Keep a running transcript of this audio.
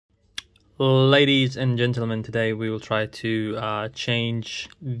Ladies and gentlemen, today we will try to change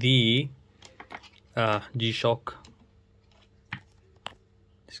the G Shock.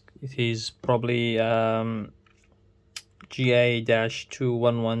 It is probably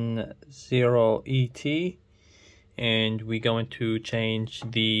GA-2110ET, and we're going to change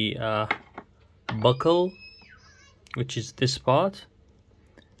the buckle, which is this part.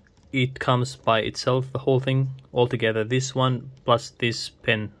 It comes by itself, the whole thing altogether, this one plus this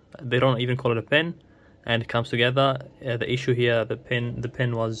pin. They don't even call it a pin, and it comes together. The issue here, the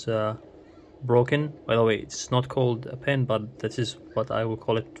pin was broken. By the way, it's not called a pin, but this is what I will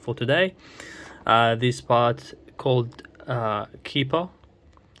call it for today. This part called keeper,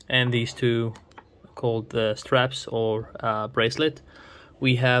 and these two called the straps or bracelet.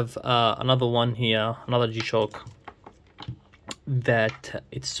 We have another one here, another G Shock, that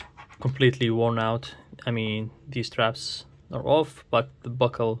it's completely worn out. I mean, these straps are off, but the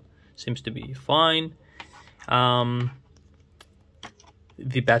buckle seems to be fine. The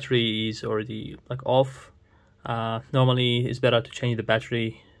battery is already like off. Normally it's better to change the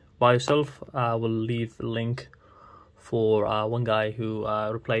battery by yourself. I will leave a link for one guy who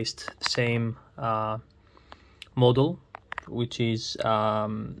replaced the same model, which is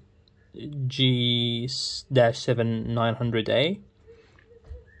G-7900A.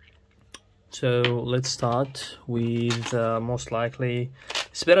 So let's start with most likely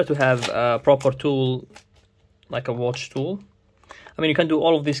it's better to have a proper tool like a watch tool. I mean, you can do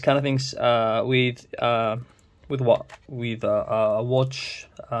all of these kind of things with a watch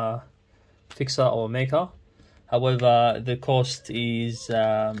fixer or maker. However, the cost is you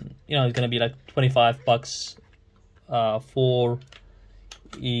know, it's gonna be like $25 for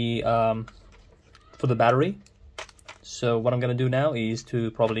the battery. So what I'm gonna do now is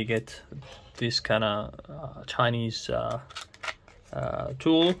to probably get this kind of Chinese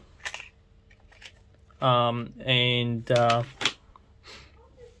tool, and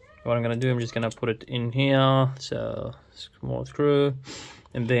what I'm gonna do, I'm just gonna put it in here, so small screw,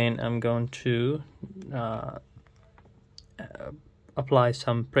 and then I'm going to apply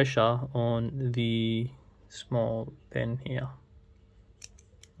some pressure on the small pin here.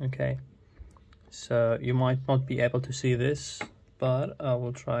 Okay, so you might not be able to see this, but I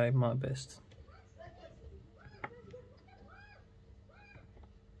will try my best.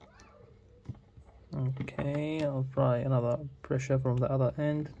 Okay, I'll try another pressure from the other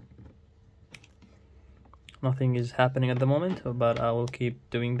end. Nothing is happening at the moment, but I will keep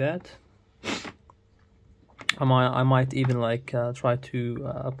doing that. I might even like try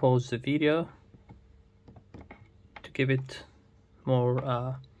to pause the video to give it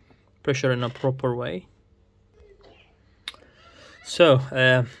more pressure in a proper way. So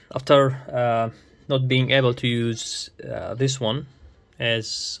after not being able to use this one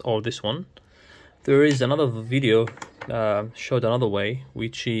or this one, there is another video showed another way,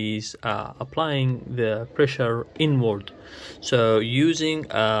 which is applying the pressure inward. So using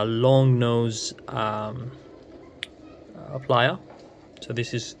a long nose plier. So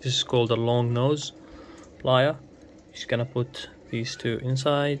this is called a long nose plier. Just gonna put these two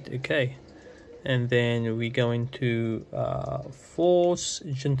inside. Okay, and then we're going to force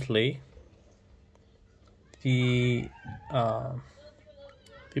gently the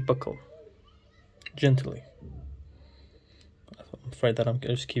buckle. Gently. I'm afraid that I'm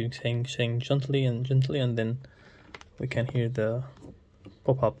just keeping saying gently, and then we can hear the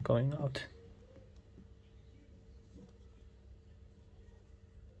pop-up going out.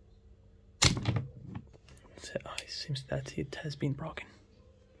 So it seems that it has been broken,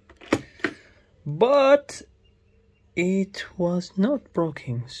 but it was not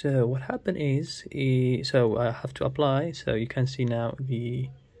broken. So what happened is, so I have to apply. So you can see now the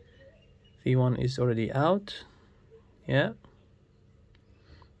one is already out. Yeah,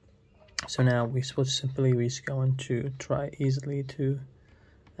 so now we're just going to try easily to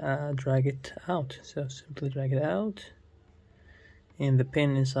drag it out. So simply drag it out, and the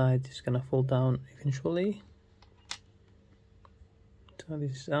pin inside is gonna fall down eventually. So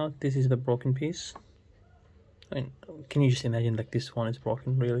this is out. This is the broken piece. I mean, can you just imagine like this one is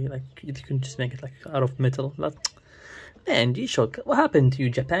broken? Really, like you can just make it like out of metal. Man, G Shock, what happened to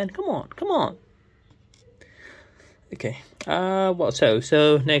you, Japan? Come on. Okay, well,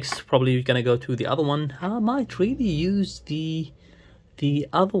 so next probably we're gonna go to the other one. I might really use the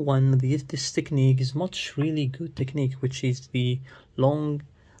other one. This technique is much really good technique, which is the long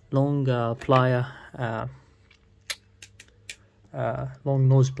plier, long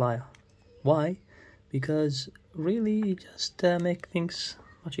nose plier. Why? Because really just make things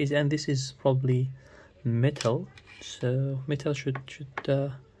much easier. And this is probably metal, so metal should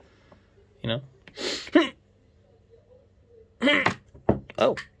you know.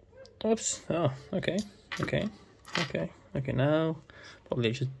 Oh, oops. Oh, okay. Now probably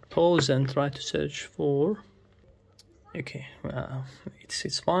I should pause and try to search for. Okay,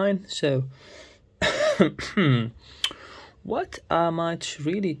 it's fine. So what I might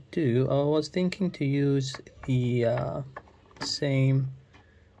really do, I was thinking to use the same.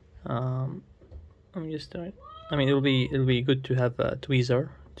 I'm just doing. I mean, it'll be good to have a tweezer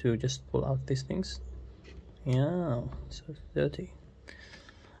to just pull out these things. Yeah, so dirty.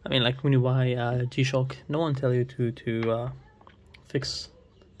 I mean, like when you buy G Shock, no one tell you to fix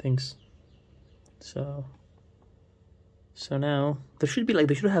things. So now they should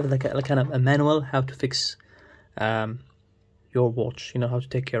have like kind of a manual how to fix your watch. You know, how to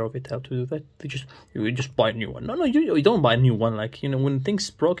take care of it, how to do that. You just buy a new one. No, you don't buy a new one. Like, you know, when things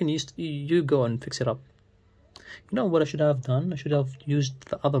broken, you go and fix it up. You know what I should have done? I should have used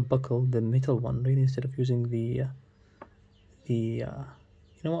the other buckle, the metal one, really, instead of using the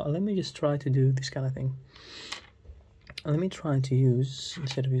you know what? Let me just try to do this kind of thing. Let me try to use,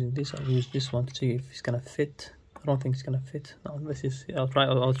 instead of using this, I'll use this one to see if it's gonna fit. I don't think it's gonna fit. No, this is. I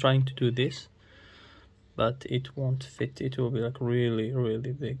was trying to do this, but it won't fit. It will be like really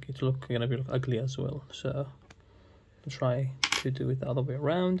big. It's gonna be ugly as well. So I'll try to do it the other way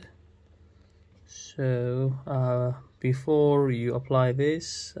around. So before you apply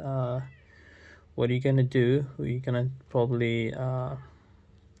this, what are you gonna do? You're gonna probably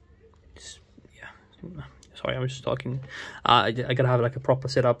sorry, I was just talking. I gotta have like a proper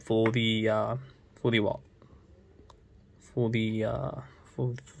setup for the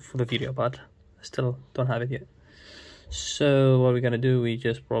video, but I still don't have it yet. So what we're gonna do, we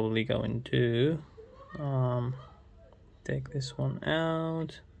just probably going to take this one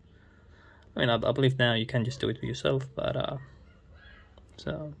out. I mean, I believe now you can just do it for yourself, but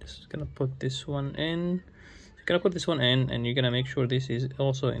so just gonna put this one in. You're gonna put this one in, and you're gonna make sure this is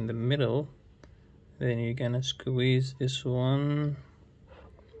also in the middle. Then you're gonna squeeze this one,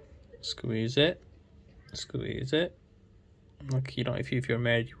 squeeze it. Like, you know, if you're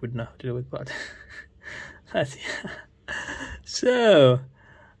married, you would know how to do it, but that's so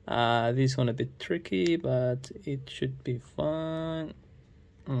this one a bit tricky, but it should be fine.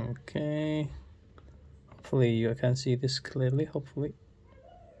 Okay, hopefully you can see this clearly, hopefully.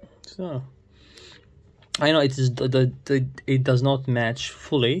 So I know it does not match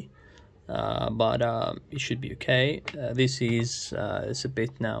fully, but it should be okay. This is it's a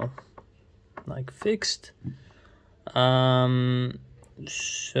bit now like fixed. So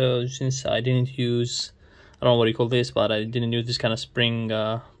since I didn't use, I don't know what you call this, but I didn't use this kind of spring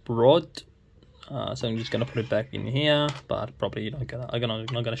rod, so I'm just gonna put it back in here. But probably I'm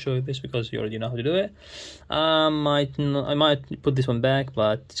not gonna show you this because you already know how to do it. I might put this one back,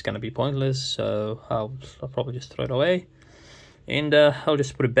 but it's gonna be pointless, so I'll probably just throw it away, and I'll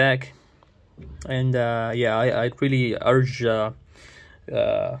just put it back. And yeah, I really urge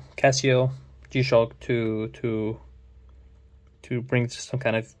Casio G Shock to bring some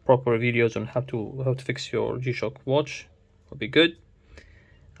kind of proper videos on how to fix your G Shock watch. Would be good.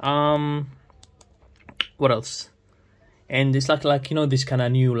 What else? And it's like you know, this kind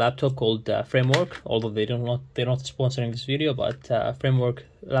of new laptop called FramWork. Although they're not sponsoring this video, but FramWork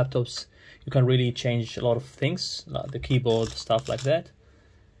laptops, you can really change a lot of things, like the keyboard, stuff like that.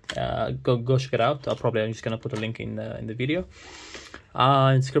 Go check it out. I'm just gonna put a link in the video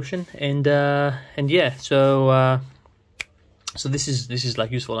description. And yeah, so this is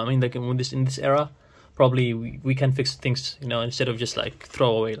like useful. I mean, like in this era, probably we can fix things, you know, instead of just like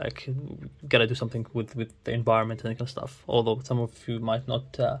throw away. Like, gotta do something with the environment and that kind of stuff. Although some of you might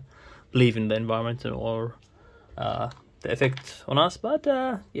not believe in the environment or the effect on us, but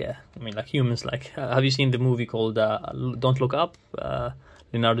yeah, I mean, like humans. Like, have you seen the movie called Don't Look Up?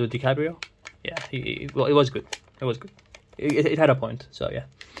 Leonardo DiCaprio. Yeah, it was good. It was good. It had a point. So yeah.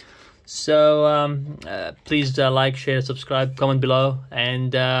 So please like, share, subscribe, comment below,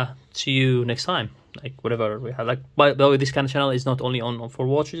 and see you next time. Like, whatever we have. Like, by the way, this kind of channel is not only on for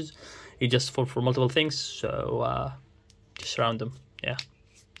watches, it's just for multiple things. So just surround them. Yeah.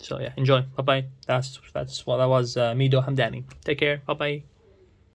 So yeah, enjoy. Bye bye. That was Mido Hamdani. Take care. Bye bye.